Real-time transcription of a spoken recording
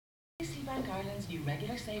Bank Ireland's new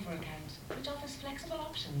regular saver account, which offers flexible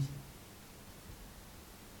options.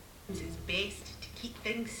 It's best to keep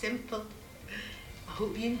things simple. I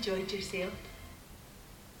hope you enjoyed yourself.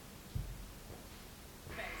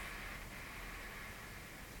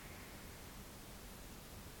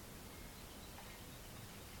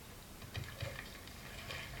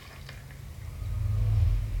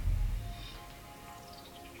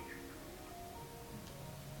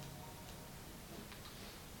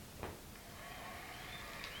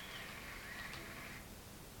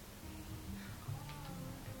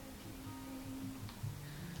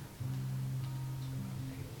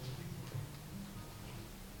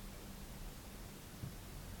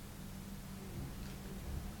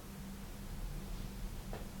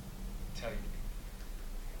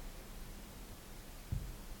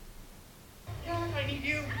 Yeah, I need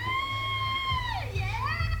you.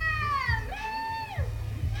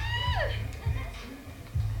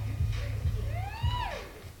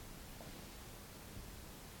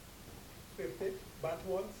 Bat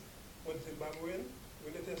once, Zimbabwean,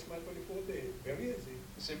 with a test match for the 4th day. Very easy.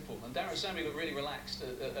 Simple. And Darren Sammy looked really relaxed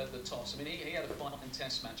at the toss. I mean, he had a final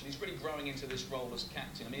test match, and he's really growing into this role as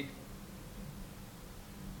captain. I mean,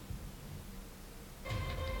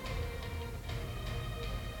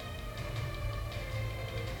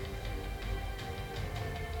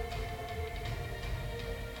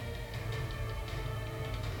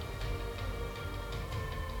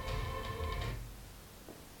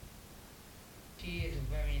 She is a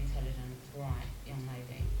very intelligent, bright young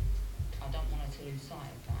lady. I don't want her to lose sight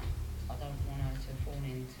of that. I don't want her to fall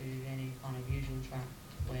into any kind of usual trap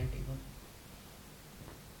where people...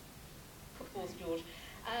 Of course, George.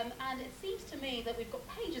 And it seems to me that we've got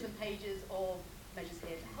pages and pages of measures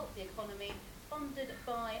here to help the economy, funded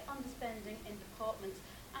by underspending in departments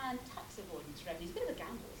and tax avoidance revenues. A bit of a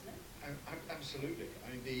gamble, isn't it? Absolutely. I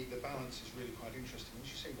mean, the balance is really quite interesting. As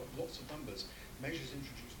you say, we've got lots of numbers. Measures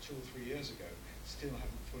introduced 2 or 3 years ago still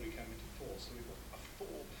haven't fully come into force. So we've got a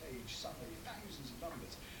 4-page summary, thousands of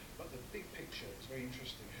numbers. But the big picture is very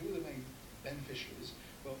interesting. Who are the main beneficiaries?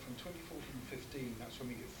 Well, from 2014 and 15, that's when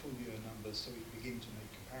we get full year numbers, so we can begin to make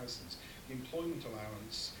comparisons. The employment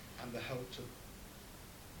allowance and the help to...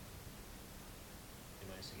 We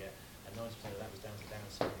managed to get, and 90% of that was down to Darren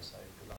Sammy, so good luck.